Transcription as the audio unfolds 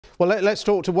Well, let's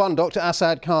talk to one, Dr.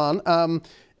 Asad Khan.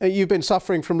 You've been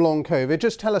suffering from long COVID.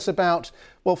 Just tell us about,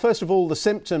 well, first of all, the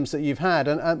symptoms that you've had,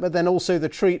 but then also the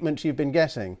treatment you've been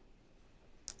getting.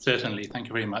 Certainly, thank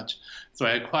you very much. So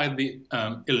I acquired the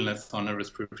illness on a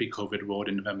respiratory COVID ward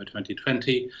in November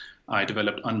 2020. I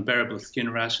developed unbearable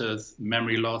skin rashes,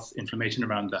 memory loss, inflammation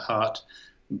around the heart,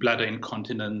 bladder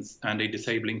incontinence, and a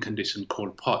disabling condition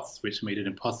called POTS, which made it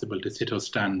impossible to sit or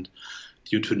stand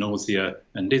due to nausea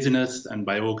and dizziness. And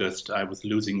by August, I was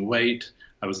losing weight.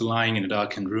 I was lying in a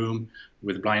darkened room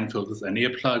with blindfolds and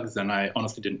earplugs, and I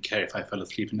honestly didn't care if I fell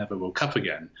asleep and never woke up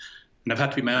again. And I've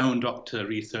had to be my own doctor,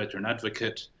 researcher, and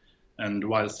advocate. And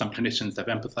while some clinicians have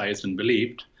empathized and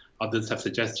believed, others have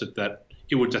suggested that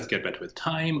it would just get better with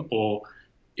time, or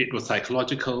it was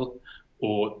psychological,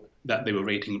 or that they were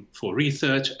waiting for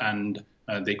research and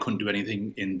they couldn't do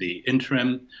anything in the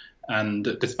interim.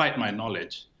 And despite my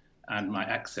knowledge and my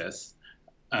access,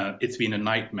 it's been a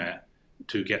nightmare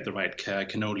to get the right care. I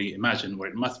can only imagine what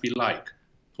it must be like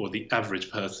for the average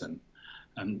person.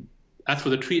 And as for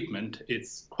the treatment,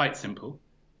 it's quite simple.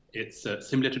 It's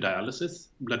similar to dialysis.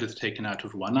 Blood is taken out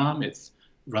of one arm, it's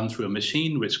run through a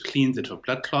machine which cleans it of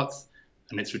blood clots,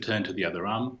 and it's returned to the other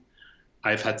arm.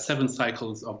 I've had 7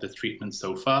 cycles of this treatment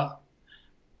so far.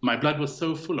 My blood was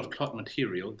so full of clot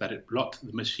material that it blocked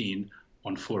the machine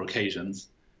on 4 occasions.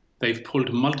 They've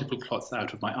pulled multiple clots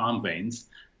out of my arm veins,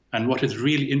 and what is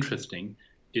really interesting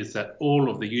is that all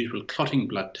of the usual clotting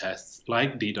blood tests,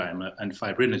 like D-dimer and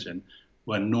fibrinogen,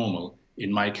 were normal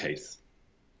in my case.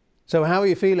 So how are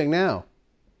you feeling now?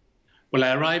 Well,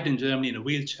 I arrived in Germany in a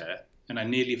wheelchair, and I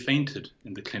nearly fainted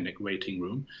in the clinic waiting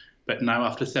room. But now,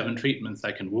 after 7 treatments,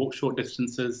 I can walk short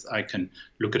distances, I can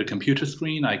look at a computer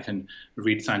screen, I can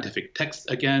read scientific texts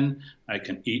again, I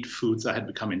can eat foods I had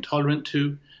become intolerant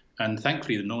to, and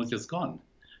thankfully the nausea's gone.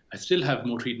 I still have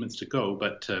more treatments to go,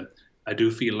 but I do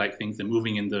feel like things are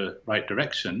moving in the right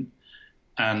direction,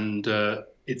 and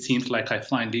it seems like I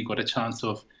finally got a chance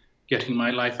of getting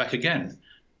my life back again.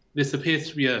 This appears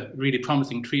to be a really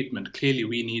promising treatment. Clearly,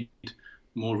 we need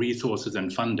more resources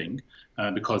and funding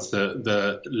because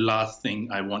the last thing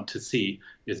I want to see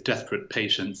is desperate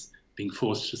patients being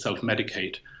forced to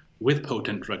self-medicate with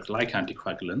potent drugs like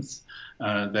anticoagulants.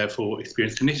 Therefore,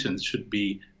 experienced clinicians should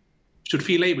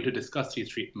feel able to discuss these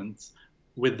treatments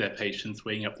with their patients,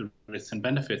 weighing up the risks and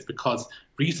benefits, because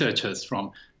researchers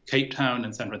from Cape Town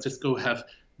and San Francisco have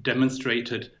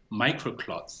demonstrated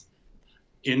microclots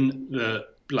in the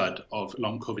blood of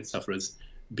long COVID sufferers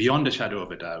beyond a shadow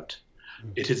of a doubt.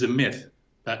 It is a myth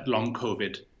that long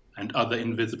COVID and other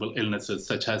invisible illnesses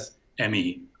such as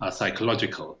ME are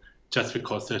psychological just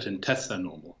because certain tests are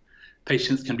normal.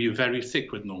 Patients can be very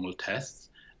sick with normal tests,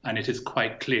 and it is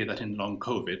quite clear that in long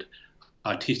COVID,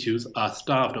 our tissues are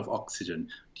starved of oxygen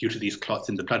due to these clots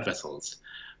in the blood vessels.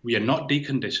 We are not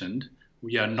deconditioned,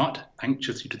 we are not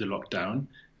anxious due to the lockdown,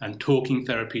 and talking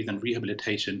therapies and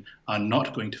rehabilitation are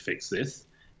not going to fix this.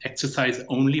 Exercise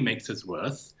only makes us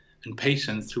worse, and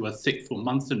patients who are sick for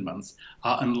months and months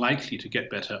are unlikely to get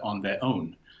better on their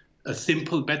own. A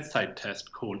simple bedside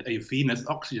test called a venous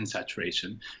oxygen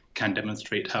saturation can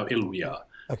demonstrate how ill we are.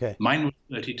 Okay. Mine was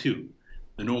 32.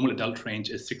 The normal adult range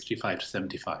is 65 to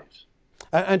 75.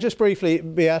 And just briefly,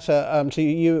 Beate, to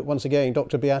you once again,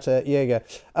 Dr. Beate Jaeger,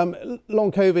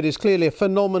 long COVID is clearly a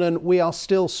phenomenon we are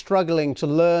still struggling to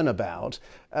learn about.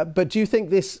 But do you think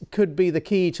this could be the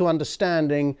key to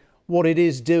understanding what it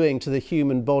is doing to the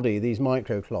human body, these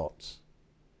microclots?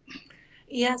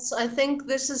 Yes, I think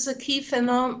this is a key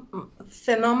phenomenon,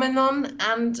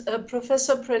 and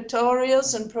Professor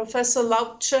Pretorius and Professor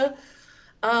Lautsche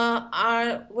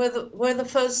were the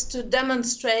first to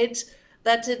demonstrate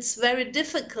that it's very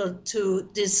difficult to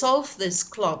dissolve these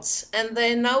clots, and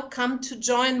they now come to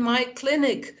join my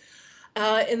clinic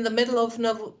in the middle of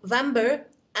November,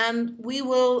 and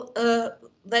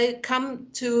they come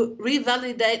to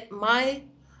revalidate my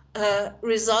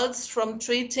results from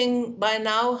treating by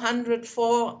now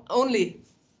 104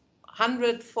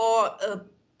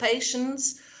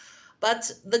 patients.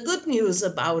 But the good news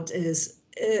about it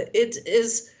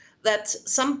is that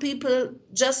some people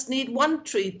just need one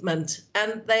treatment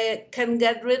and they can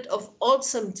get rid of all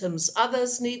symptoms.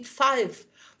 Others need 5.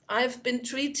 I've been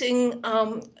treating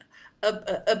a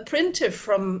printer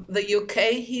from the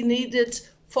UK. He needed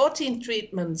 14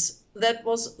 treatments. That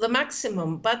was the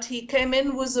maximum, but he came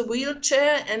in with a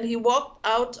wheelchair and he walked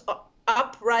out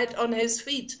upright on his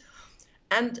feet.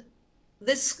 And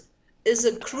this is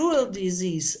a cruel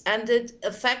disease, and it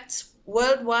affects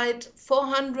worldwide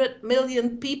 400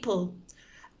 million people.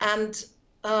 And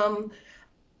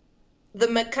the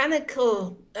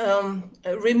mechanical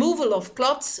removal of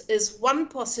clots is one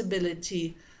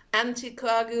possibility.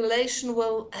 anticoagulation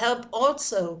will help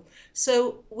also.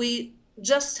 So we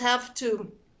just have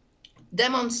to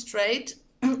demonstrate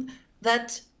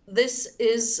that this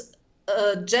is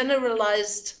a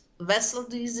generalized vessel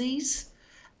disease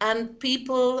and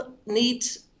people need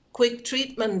quick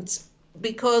treatment,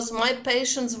 because my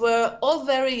patients were all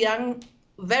very young,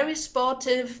 very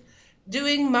sportive,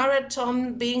 doing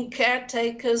marathon, being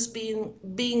caretakers,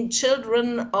 being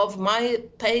children of my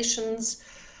patients,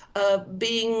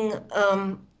 being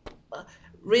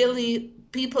really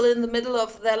people in the middle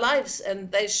of their lives,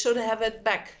 and they should have it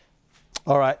back.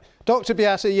 All right. Dr.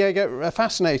 Beate Jaeger,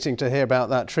 fascinating to hear about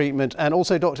that treatment, and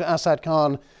also Dr. Asad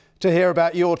Khan to hear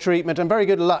about your treatment, and very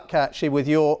good luck actually with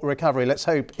your recovery. Let's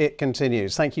hope it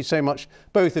continues. Thank you so much,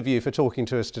 both of you, for talking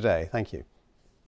to us today. Thank you.